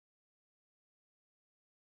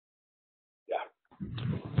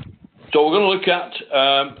So we're going to look at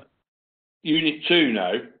Unit 2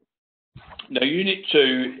 now. Now, Unit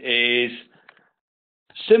 2 is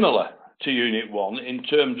similar to Unit 1 in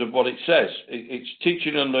terms of what it says. It's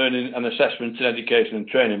teaching and learning and assessment and education and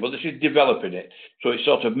training, but this is developing it. So it's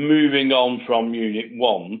sort of moving on from Unit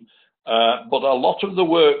 1. But a lot of the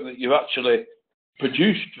work that you've actually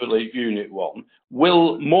produced for Unit 1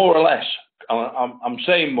 will more or less, I'm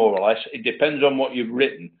saying more or less, it depends on what you've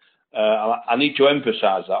written. I need to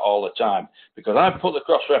emphasise that all the time, because I put the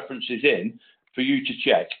cross-references in for you to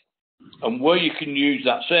check. And where you can use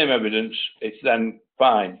that same evidence, it's then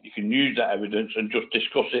fine. You can use that evidence and just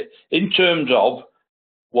discuss it in terms of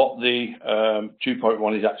what the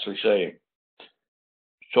 2.1 is actually saying.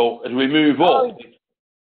 So as we move up...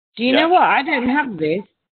 Do you know what? I don't have this.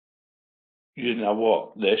 You know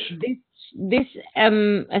what? This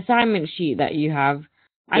assignment sheet that you have.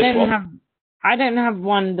 I don't have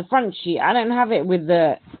one, the front sheet. I don't have it with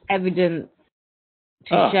the evidence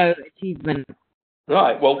to show achievement.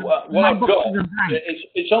 Right. Well, what I've got,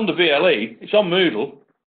 it's on the VLE. It's on Moodle.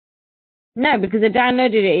 No, because I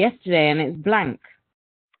downloaded it yesterday and it's blank.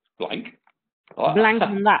 Blank? Blank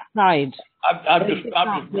on that side. I've just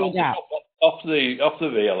brought it off the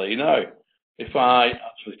VLE now. If I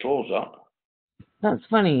actually close that. That's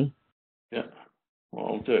funny. Yeah. What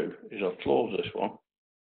I'll do is I'll close this one.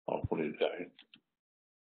 I'll put it down.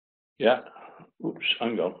 Yeah. Oops,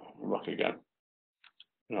 hang on. Back again.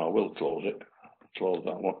 No, I will close it. Close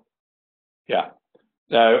that one. Yeah.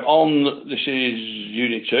 Now, this is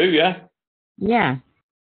Unit 2, yeah? Yeah.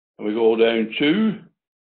 And we go down to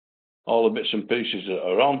all the bits and pieces that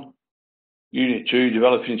are on. Unit 2,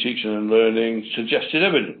 developing teaching and learning, suggested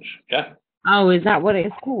evidence, yeah? Oh, is that what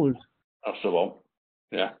it's called? That's the one,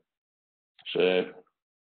 yeah. So...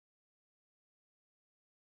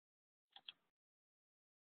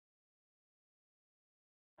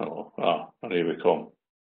 and here we come.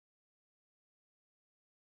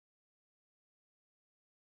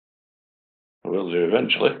 I will do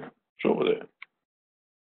eventually. What's up with it?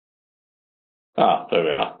 There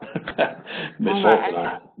we are.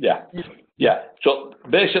 Yeah. So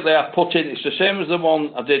basically, I put in, it's the same as the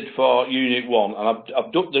one I did for Unit 1, and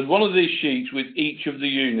I've done one of these sheets with each of the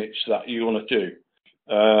units that you want to do.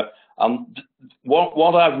 And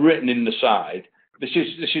what I've written in the side, this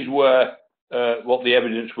is where what the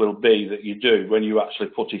evidence will be that you do when you actually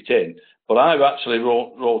put it in. But I've actually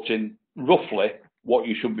wrote in roughly what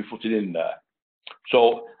you should be putting in there.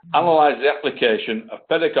 So analyse the application of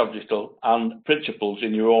pedagogical and principles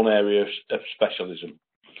in your own area of specialism.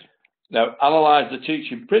 Now, analyse the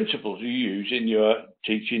teaching principles you use in your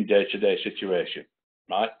teaching day-to-day situation,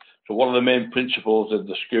 right? So what are the main principles of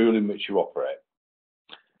the school in which you operate?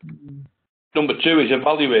 Number 2 is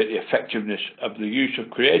evaluate the effectiveness of the use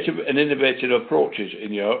of creative and innovative approaches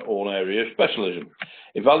in your own area of specialism.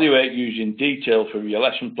 Evaluate using detail from your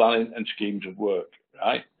lesson planning and schemes of work,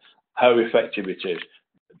 right? How effective it is.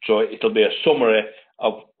 So it'll be a summary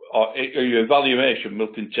of, or your evaluation will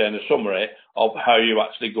contain a summary of how you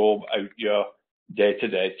actually go about your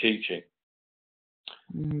day-to-day teaching.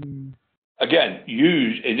 Again,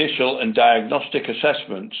 use initial and diagnostic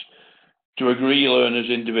assessments to agree learners'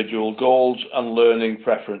 individual goals and learning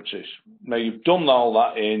preferences. Now, you've done all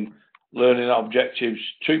that in learning objectives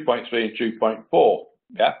 2.3 and 2.4,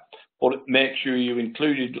 yeah? But make sure you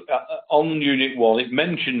included, on Unit 1, it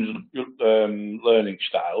mentions learning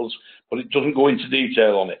styles, but it doesn't go into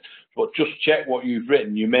detail on it. But just check what you've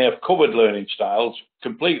written. You may have covered learning styles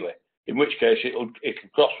completely, in which case it can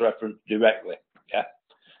cross-reference directly, yeah?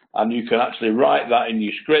 And you can actually write that in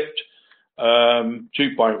your script.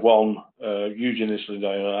 2.1, using this,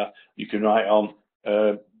 you can write on,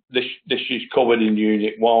 this is covered in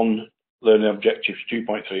Unit 1, learning objectives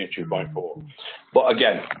 2.3 and 2.4. But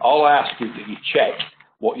again, all I ask is that you check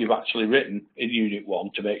what you've actually written in Unit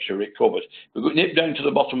 1 to make sure it covers. If we nip down to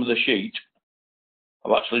the bottom of the sheet,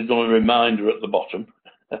 I've actually done a reminder at the bottom.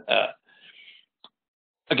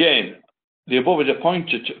 Again, the above is a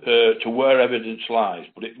pointer to where evidence lies,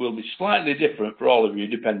 but it will be slightly different for all of you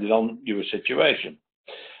depending on your situation.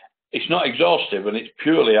 It's not exhaustive and it's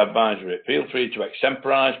purely advisory. Feel free to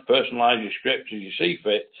extemporise, personalise your script as you see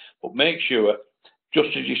fit, but make sure,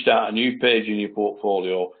 just as you start a new page in your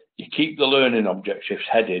portfolio, you keep the learning objectives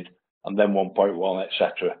headed and then 1.1,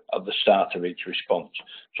 etc. at the start of each response,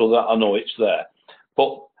 so that I know it's there.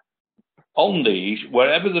 But on these,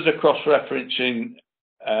 wherever there's a cross-referencing,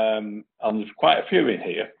 and there's quite a few in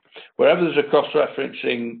here, wherever there's a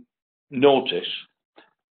cross-referencing notice,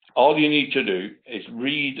 all you need to do is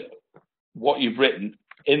read what you've written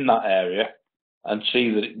in that area and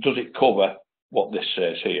see that does it cover what this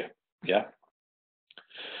says here, yeah?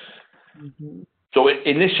 So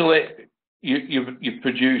initially, you've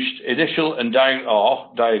produced initial and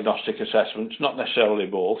diagnostic assessments, not necessarily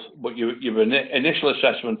both, but you've an initial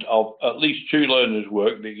assessment of at least 2 learners'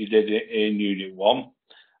 work that you did in Unit 1,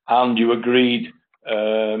 and you agreed,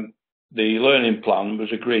 the learning plan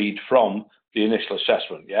was agreed from the initial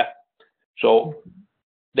assessment, yeah? So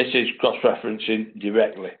this is cross-referencing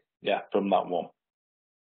directly, yeah, from that one.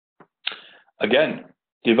 Again,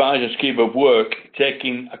 devise a scheme of work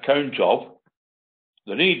taking account of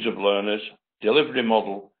the needs of learners, delivery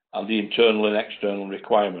model, and the internal and external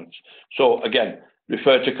requirements. So again,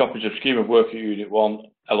 refer to copies of scheme of work at Unit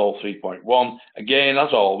 1, LO 3.1. Again,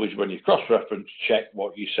 as always, when you cross-reference, check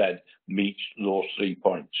what you said meets those 3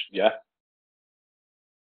 points, yeah?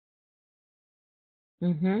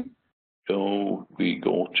 So we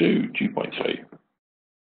go to 2.3.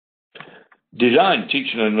 Design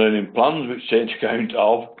teaching and learning plans which take account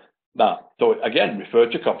of that. So again, refer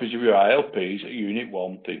to copies of your ILPs at Unit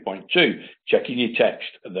 1, 3.2. Checking your text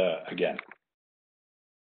there again.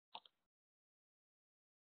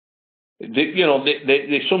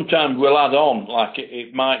 They sometimes will add on, like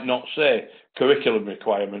it might not say curriculum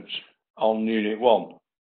requirements on Unit 1.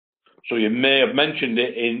 So you may have mentioned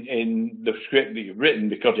it in the script that you've written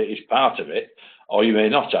because it is part of it, or you may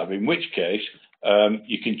not have, in which case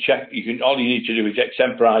you can check, all you need to do is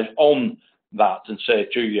extemporize on that and say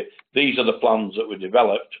to you, these are the plans that were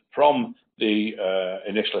developed from the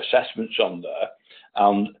initial assessments on there,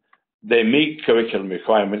 and they meet curriculum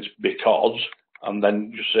requirements because, and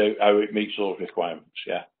then just say how it meets those requirements,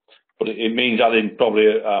 yeah. But it means adding probably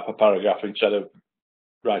a paragraph instead of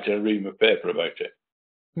writing a ream of paper about it.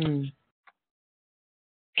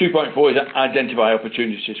 2.4 is identify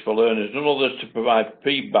opportunities for learners and others to provide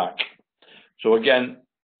feedback. So again,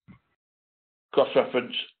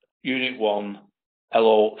 cross-reference Unit 1,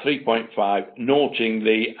 LO 3.5, noting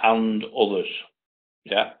the and others.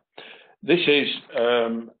 Yeah, this is,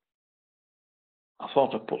 I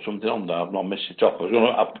thought I put something on there, I've not missed it off.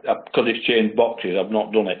 Because it's changed boxes, I've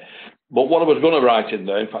not done it. But what I was going to write in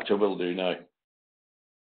there, in fact I will do now.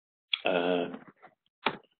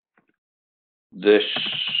 This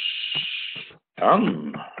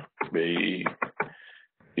can be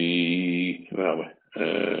where are we?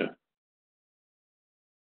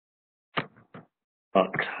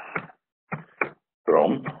 Back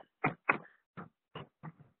from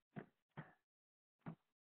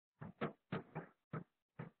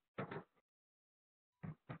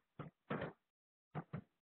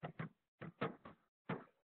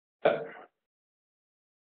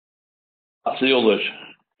that's the others.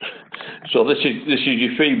 So this is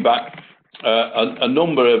your feedback. A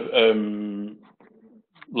number of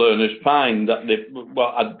learners find that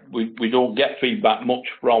we don't get feedback much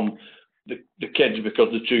from the kids because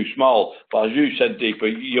they're too small. But as you said,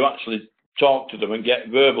 Deepa, you actually talk to them and get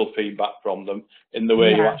verbal feedback from them in the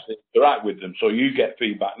way you actually interact with them. So you get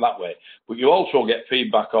feedback that way. But you also get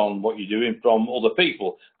feedback on what you're doing from other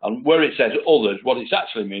people. And where it says others, what it's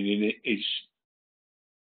actually meaning is,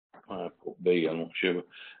 I put B, I'm not sure.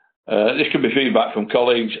 This could be feedback from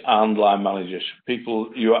colleagues and line managers,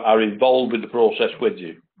 people you are involved with the process with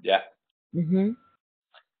you. Yeah.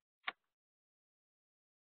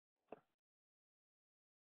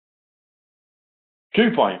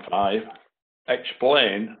 2.5,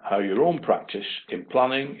 explain how your own practice in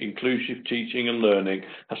planning, inclusive teaching and learning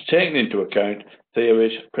has taken into account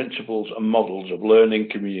theories, principles and models of learning,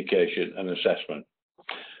 communication and assessment.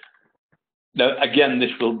 Now, again,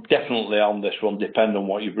 this will definitely on this one depend on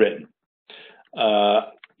what you've written.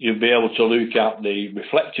 You'll be able to look at the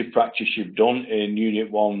reflective practice you've done in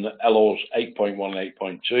Unit 1, LOs 8.1 and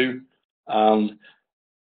 8.2, and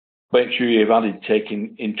make sure you've added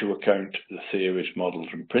taking into account the theories, models,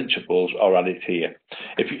 and principles are added here.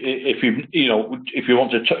 If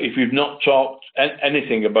you've not talked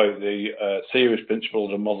anything about the theories,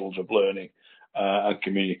 principles, and models of learning and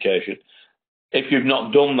communication, if you've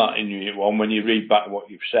not done that in Unit 1, when you read back what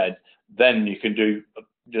you've said, then you can do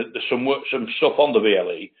there's some stuff on the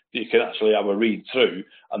VLE that you can actually have a read through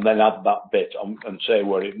and then add that bit on and say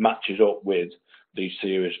where it matches up with these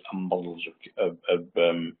theories and models of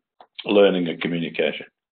learning and communication.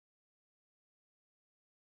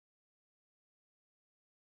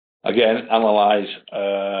 Again, analyse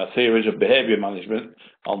theories of behaviour management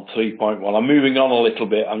on 3.1. I'm moving on a little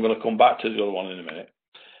bit. I'm going to come back to the other one in a minute.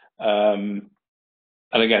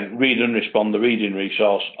 And again, read and respond, the reading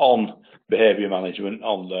resource on behaviour management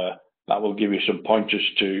on there. That will give you some pointers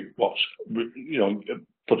to what's,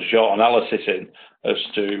 put a short analysis in as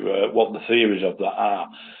to what the theories of that are.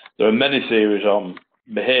 There are many theories on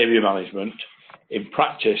behaviour management. In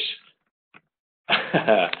practice,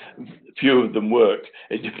 few of them work.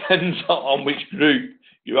 It depends on which group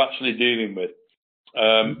you're actually dealing with.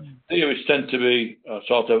 Theories tend to be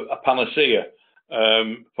sort of a panacea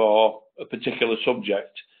for a particular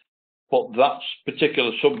subject, but that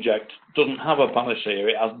particular subject doesn't have a panacea.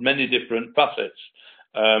 It has many different facets.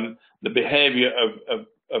 The behaviour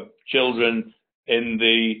of children in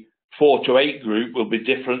the 4 to 8 group will be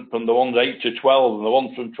different from the ones 8 to 12, and the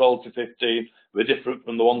ones from 12 to 15 will be different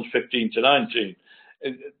from the ones 15 to 19.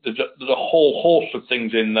 There's a whole host of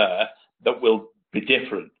things in there that will be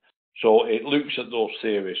different. So it looks at those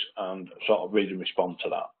theories and sort of read and respond to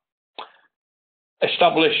that.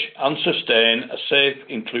 Establish and sustain a safe,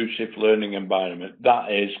 inclusive learning environment.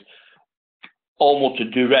 That is almost a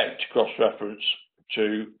direct cross-reference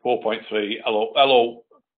to 4.3, LO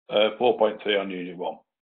 4.3 on Unit 1.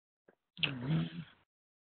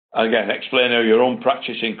 Again, explain how your own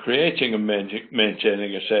practice in creating and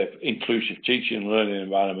maintaining a safe, inclusive teaching and learning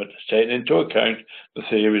environment has taken into account the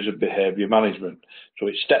theories of behaviour management. So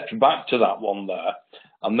it steps back to that one there,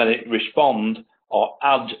 and then it respond or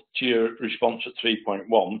add to your response at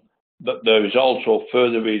 3.1 that there is also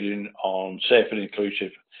further reading on safe and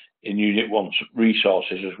inclusive in Unit 1's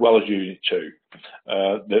resources as well as Unit 2.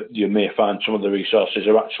 That you may find some of the resources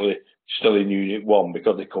are actually still in Unit 1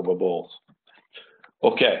 because they cover both.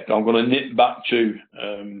 Okay, I'm going to nip back to,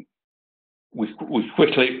 we've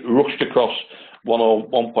quickly rushed across 1.1,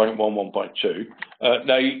 1.2.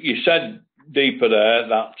 Now, you said deeper there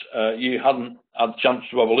that you hadn't had a chance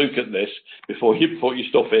to have a look at this before you put your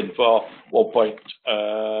stuff in for 1.1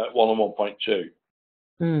 and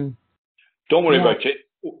 1.2. Don't worry about it.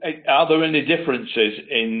 Are there any differences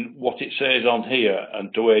in what it says on here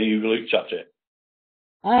and to where you looked at it?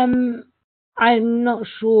 I'm not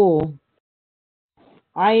sure.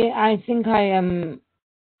 I think I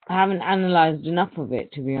haven't analysed enough of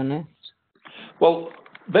it, to be honest. Well,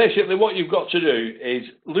 basically what you've got to do is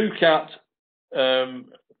look at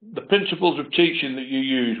the principles of teaching that you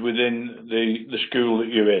use within the school that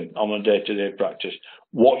you're in on a day-to-day practice,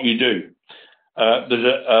 what you do. There's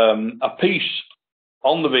a piece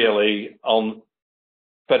on the VLE on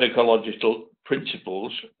pedagogical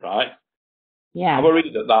principles, right? Yeah. Have a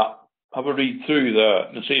read at that. Have a read through there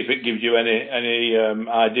and see if it gives you any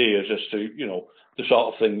ideas as to, you know, the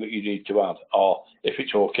sort of thing that you need to add, or if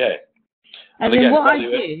it's okay. And then what I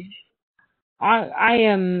do,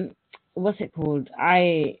 I what's it called?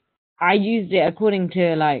 I used it according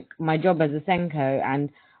to like my job as a Senko and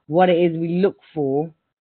what it is we look for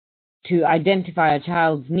to identify a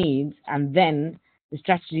child's needs, and then the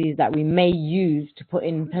strategies that we may use to put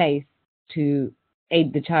in place to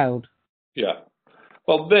aid the child. Yeah.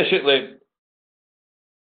 Well, basically,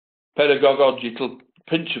 pedagogical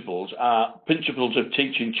principles are principles of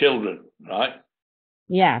teaching children, right?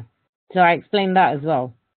 Yeah. So I explained that as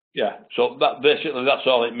well. Yeah. So that basically that's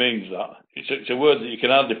all it means. That it's a word that you can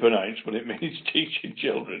hardly pronounce, but it means teaching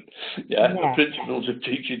children. Yeah. The principles of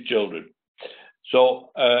teaching children. So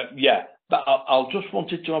yeah. I'll just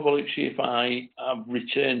wanted to have a look, see if I have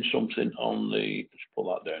retained something on the. Let's pull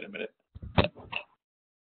that down a minute.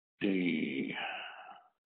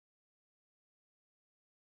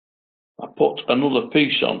 I put another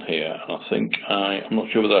piece on here, and I think I'm not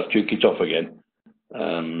sure whether I took it off again.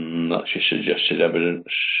 That's your suggested evidence.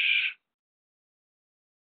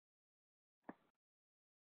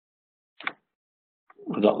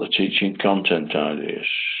 Was that the teaching content ideas?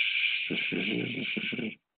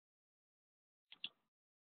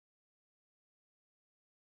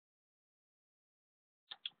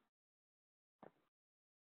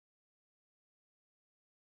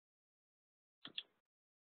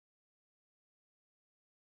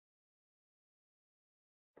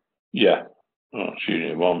 Yeah, that's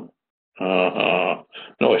Unit 1. No,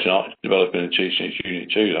 it's not. It's developing and teaching. It's Unit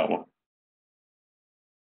 2, that one.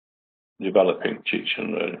 Developing, teaching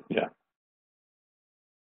and learning, yeah.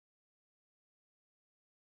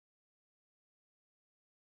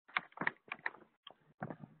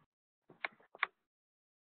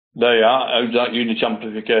 There you are. How's that unit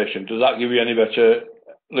amplification? Does that give you any better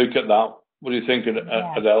look at that? What do you think,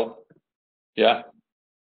 Adele? Yeah?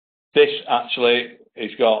 This actually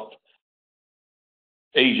has got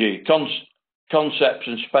e.g. concepts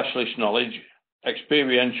and specialist knowledge,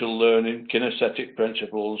 experiential learning, kinesthetic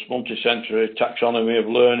principles, multisensory, taxonomy of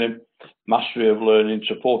learning, mastery of learning,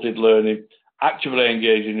 supported learning, actively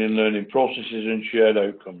engaging in learning processes and shared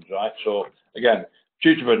outcomes, right? So again,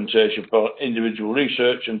 tutor presentation for individual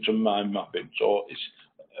research and some mind mapping. So it's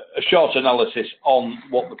a short analysis on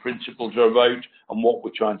what the principles are about and what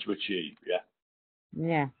we're trying to achieve, yeah?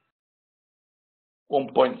 Yeah.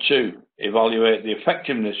 1.2, evaluate the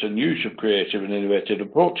effectiveness and use of creative and innovative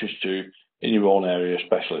approaches to in your own area of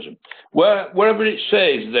specialism. Wherever it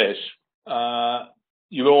says this,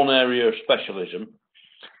 your own area of specialism,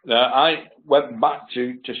 I went back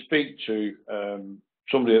to speak to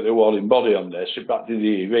somebody at the awarding body on this, back to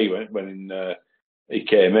the EV when he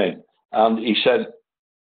came in, and he said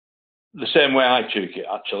the same way I took it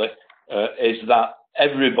actually, is that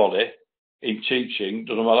everybody in teaching,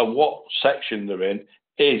 doesn't matter what section they're in,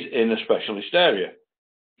 is in a specialist area,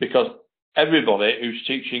 because everybody who's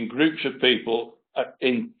teaching groups of people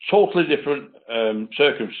in totally different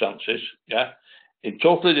circumstances, in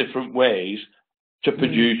totally different ways to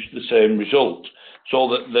produce the same result. So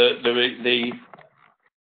that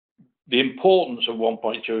the importance of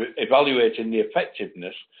 1.2, evaluating the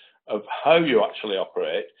effectiveness of how you actually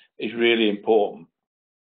operate, is really important.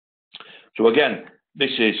 So again,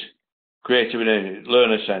 this is creative and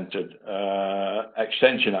learner-centred,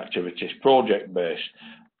 extension activities, project-based.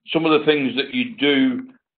 Some of the things that you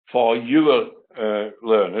do for your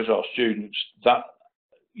learners or students that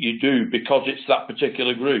you do because it's that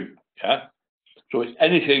particular group, So it's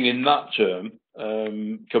anything in that term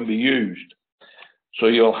can be used. So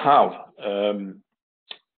you'll have,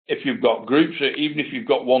 if you've got groups, even if you've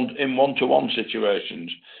got one-to-one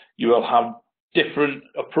situations, you will have different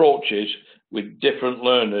approaches with different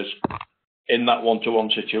learners in that one-to-one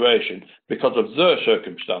situation because of their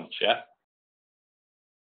circumstance,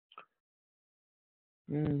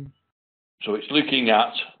 So it's looking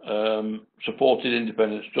at supported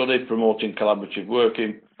independent study, promoting collaborative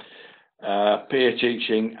working, peer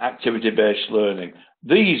teaching, activity-based learning.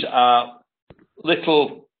 These are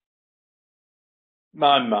little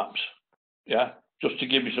mind maps, just to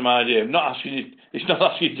give you some idea. It's not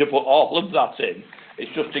asking you to put all of that in.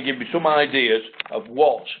 It's just to give you some ideas of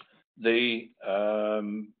what the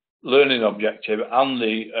learning objective and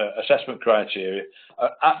the assessment criteria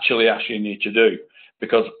are actually asking you to do.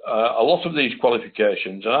 Because a lot of these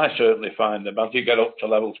qualifications, and I certainly find them as you get up to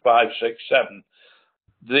levels 5, 6, 7,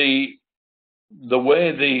 the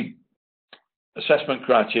way the assessment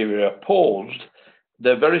criteria are posed,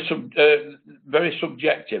 they're very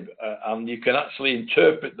subjective, and you can actually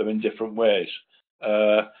interpret them in different ways.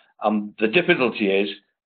 And the difficulty is,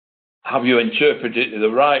 have you interpreted it the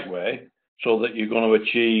right way so that you're going to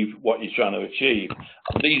achieve what you're trying to achieve?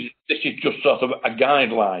 And this is just sort of a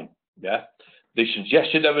guideline, The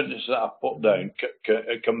suggested evidence that I've put down,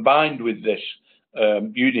 combined with this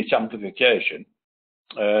unit amplification,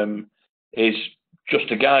 is just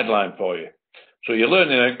a guideline for you. So your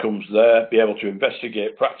learning outcomes there, be able to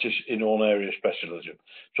investigate practice in own area of specialism.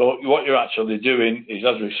 So what you're actually doing is,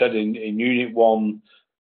 as we said in Unit 1,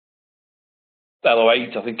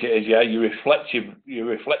 LO8, I think it is, your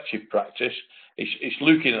reflective practice, it's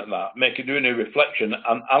looking at that, doing a reflection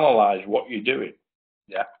and analyse what you're doing,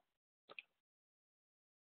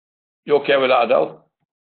 You okay with that, Adele?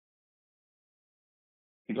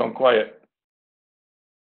 You've gone quiet.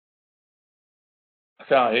 I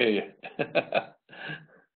can't hear you.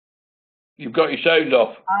 You've got your sound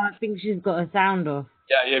off. I think she's got her sound off.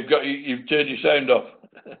 Yeah, you've turned your sound off.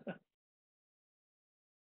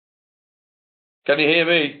 Can you hear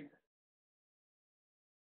me?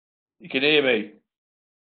 You can hear me.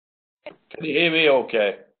 Can you hear me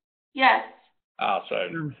okay? Yes.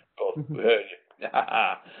 Sound. Good. We heard you.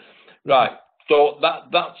 Right. So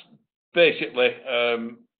that's basically.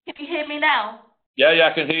 Can you hear me now? Yeah,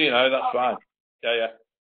 I can hear you now. That's fine. Yeah.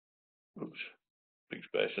 Oops. Big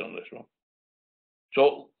space on this one.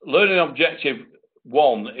 So learning objective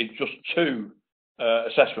 1 is just 2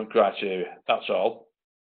 assessment criteria. That's all.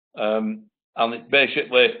 And it's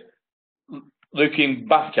basically looking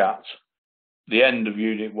back at the end of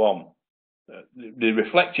Unit 1, the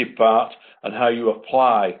reflective part, and how you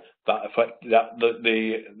apply that effect,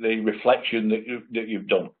 the reflection that you've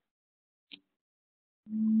done.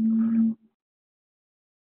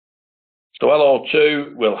 So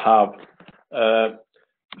LO2 will have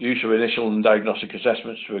use of initial and diagnostic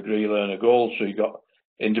assessments to agree learner goals. So you've got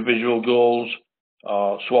individual goals,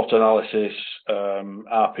 SWOT analysis,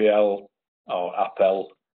 RPL or APL,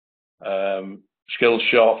 skills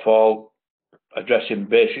shortfall, addressing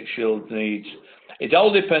basic skills needs. It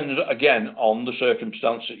all depends, again, on the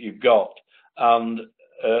circumstance that you've got. And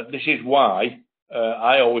this is why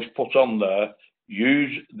I always put on there,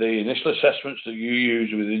 use the initial assessments that you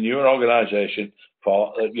use within your organisation.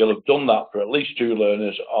 You'll have done that for at least 2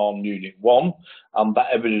 learners on Unit 1, and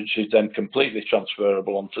that evidence is then completely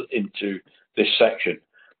transferable into this section.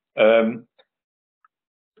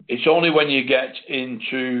 It's only when you get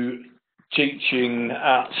into teaching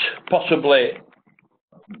at possibly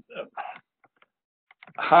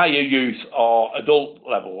higher youth or adult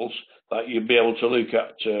levels that you'd be able to look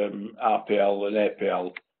at RPL and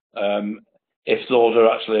APL. If those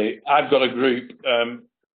are actually, I've got a group,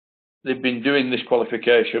 they've been doing this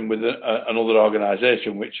qualification with another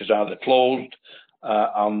organisation which is either closed,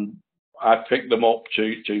 and I've picked them up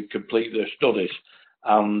to complete their studies,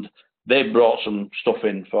 and they brought some stuff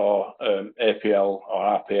in for APL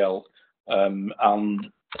or RPL,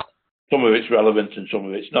 and some of it's relevant and some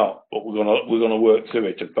of it's not. But we're gonna work through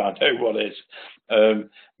it and find out what is,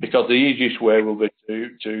 because the easiest way will be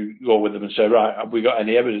to go with them and say, right, have we got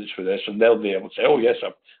any evidence for this? And they'll be able to say, oh yes,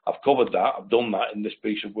 I've covered that, I've done that in this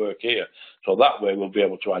piece of work here. So that way we'll be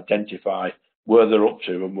able to identify where they're up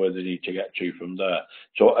to and where they need to get to from there.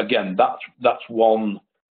 So again, that's one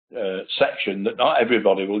section that not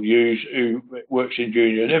everybody will use who works in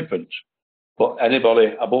junior and infants, but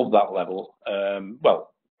anybody above that level,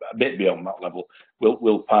 well, a bit beyond that level,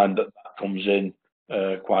 will find that comes in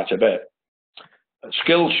quite a bit.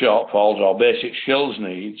 Skills shortfalls or basic skills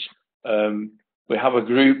needs, we have a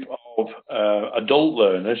group of adult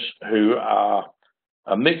learners who are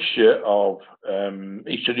a mixture of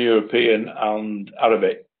Eastern European and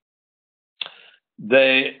Arabic.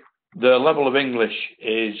 Their level of English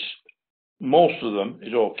is, most of them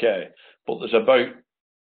is okay, but there's about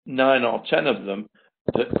 9 or 10 of them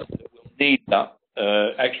that will need that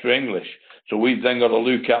extra English. So we've then got to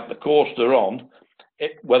look at the course they're on,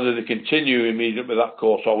 whether they continue immediately with that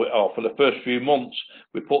course or for the first few months,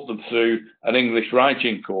 we put them through an English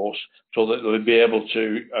writing course so that they'll be able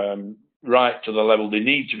to write to the level they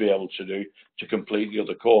need to be able to do to complete the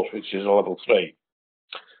other course, which is a level 3.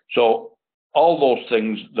 So all those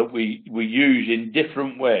things that we use in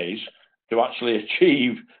different ways to actually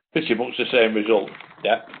achieve pretty much the same result,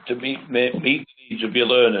 yeah, to meet the needs of your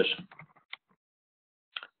learners.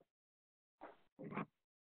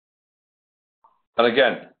 And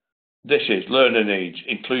again, this is learner needs,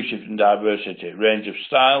 inclusive and diversity, range of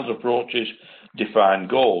styles, approaches, defined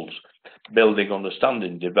goals, building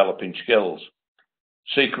understanding, developing skills,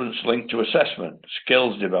 sequence linked to assessment,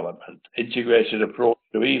 skills development, integrated approach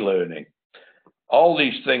to e-learning. All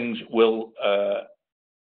these things are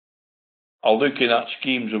looking at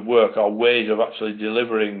schemes of work or ways of actually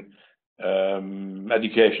delivering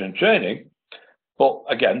education and training. But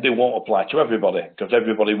again, they won't apply to everybody because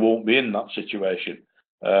everybody won't be in that situation.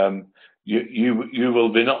 You will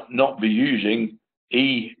be not be using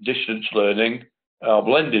distance learning or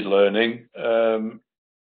blended learning in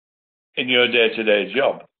your day-to-day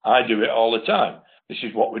job. I do it all the time. This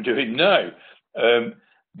is what we're doing now. Do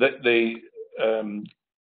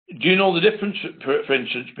you know the difference, for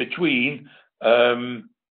instance, between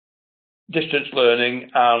distance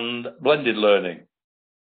learning and blended learning?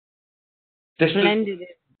 Blended is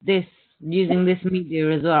this, using this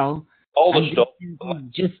media as well. All the stuff.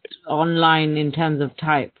 Just online in terms of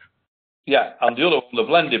type. Yeah, and the other one, the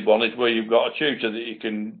blended one, is where you've got a tutor that you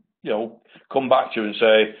can, come back to and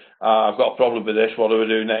say, I've got a problem with this, what do we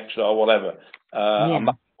do next, or whatever. And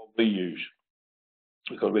that's what we use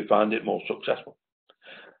because we find it more successful.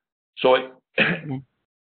 So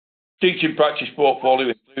teaching practice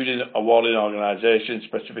portfolio, including awarding organisation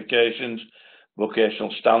specifications,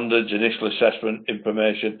 vocational standards, initial assessment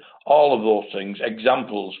information, all of those things,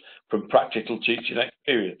 examples from practical teaching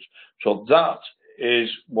experience. So that is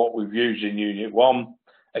what we've used in Unit 1,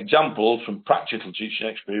 examples from practical teaching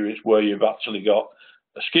experience where you've actually got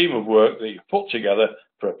a scheme of work that you've put together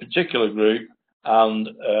for a particular group and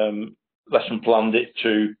lesson planned it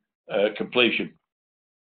to completion.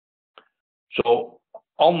 So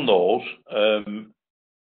on those,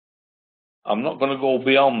 I'm not going to go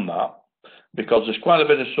beyond that, because there's quite a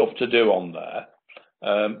bit of stuff to do on there.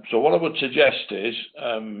 So what I would suggest is,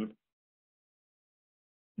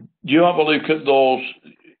 you have a look at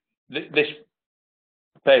this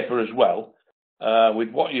paper as well,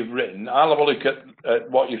 with what you've written. I'll have a look at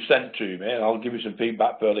what you've sent to me, and I'll give you some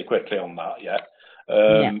feedback fairly quickly on that,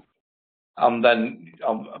 and then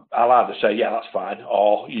I'll either say, yeah, that's fine,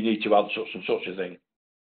 or you need to add such and such a thing.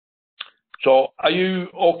 So are you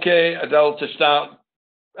okay, Adele, to start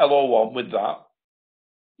LO1 with that?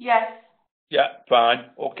 Yes. Yeah, fine.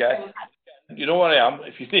 Okay. You know where I am.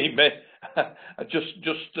 If you need me, just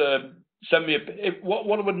send me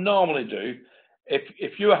what I would normally do.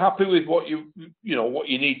 If you're happy with what you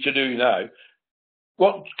need to do now,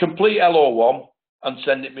 complete LO1 and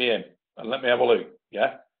send it me in and let me have a look.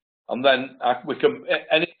 Yeah, and then we can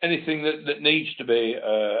anything that needs to be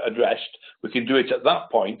addressed, we can do it at that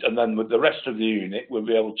point, and then with the rest of the unit, we'll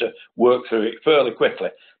be able to work through it fairly quickly.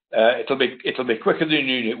 it'll be quicker than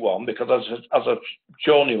Unit 1 because as I've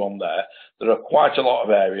shown you on there are quite a lot of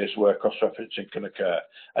areas where cross-referencing can occur,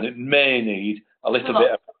 and it may need a little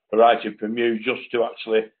bit of writing from you just to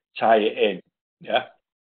actually tie it in. Yeah.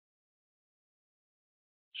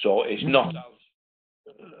 So it's not as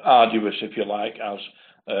arduous, if you like, as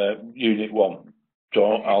Unit 1. So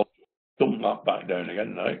I'll dump that back down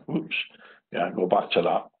again now. Oops. Yeah, go back to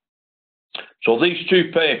that. So these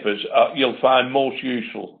two papers you'll find most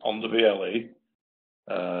useful on the VLE.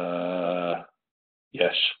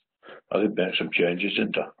 Yes, I did make some changes,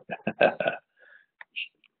 didn't I?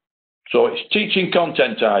 So it's teaching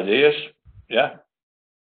content ideas, yeah,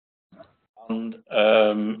 and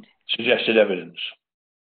suggested evidence.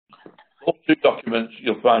 Those two documents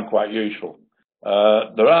you'll find quite useful.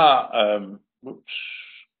 There are, a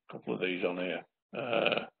couple of these on here.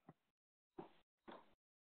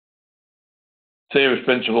 Theories,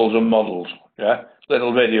 principles and models, yeah.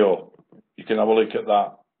 Little video, you can have a look at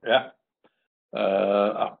that, yeah.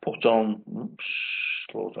 I put on,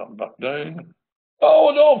 close that back down.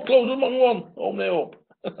 Oh no, close the wrong one, hold me up.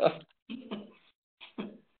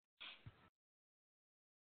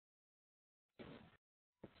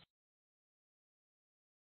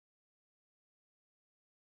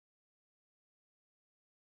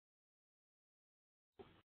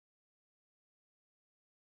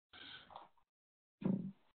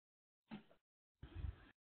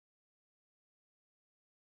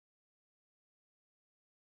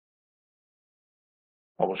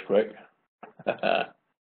 That was quick.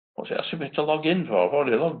 What's it asking me to log in for? I've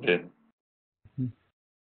already logged in.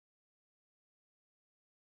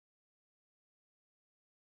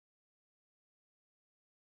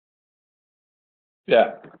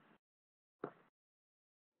 Yeah.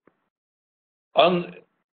 On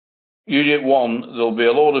Unit 1, there'll be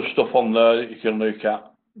a load of stuff on there that you can look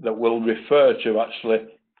at that will refer to actually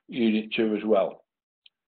Unit 2 as well.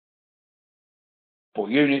 But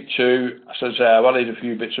Unit 2, as I say, I've added a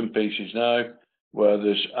few bits and pieces now where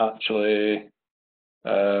there's actually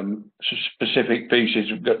some specific pieces.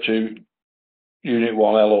 We've got to Unit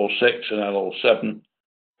 1, LO6 and LO7,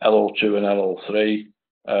 LO2 and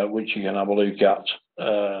LO3, which you can have a look at.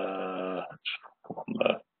 Come on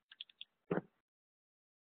there.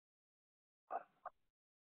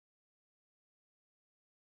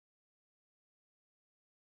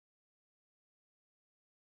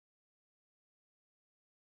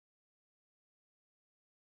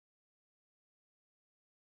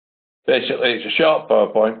 Basically, it's a short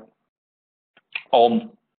PowerPoint on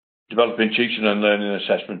developing teaching and learning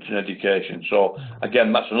assessment in education. So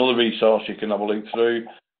again, that's another resource you can have a look through.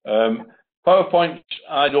 PowerPoints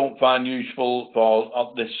I don't find useful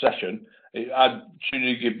for this session. I'd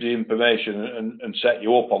sooner give the information and set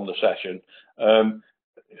you up on the session.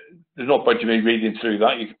 There's no point in me reading through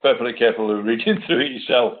that. You're perfectly capable of reading through it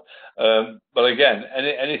yourself. But again,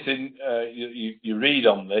 anything you read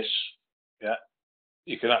on this, yeah,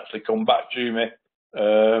 you can actually come back to me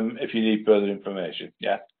if you need further information.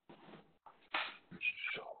 Yeah.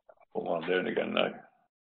 So, what I'm doing again now.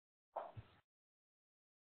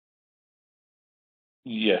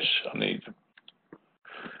 Yes, I need.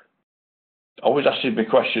 Always asking me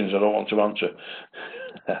questions I don't want to answer.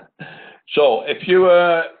 So if you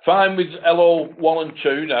are fine with LO1 and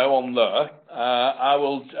 2 now on there,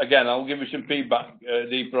 I'll give you some feedback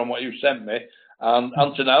deeper on what you sent me. And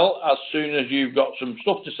Antonelle, as soon as you've got some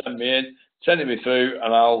stuff to send me in, send it me through,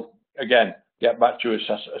 and I'll again get back to you as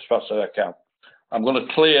fast as I can. I'm going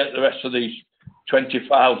to clear the rest of these 20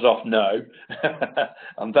 files off now,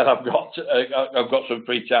 and then I've got some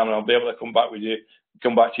free time, and I'll be able to come back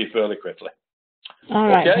to you fairly quickly. All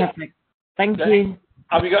right, okay? Perfect. Thank you.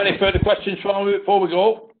 Have you got any further questions for me before we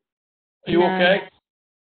go? Are you okay?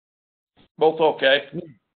 Both okay? Yeah.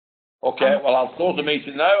 Okay, well, I'll close the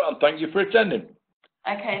meeting now, and thank you for attending.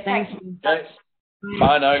 Okay, thank you. Okay.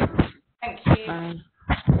 Bye now. Thank you.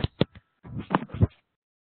 Bye.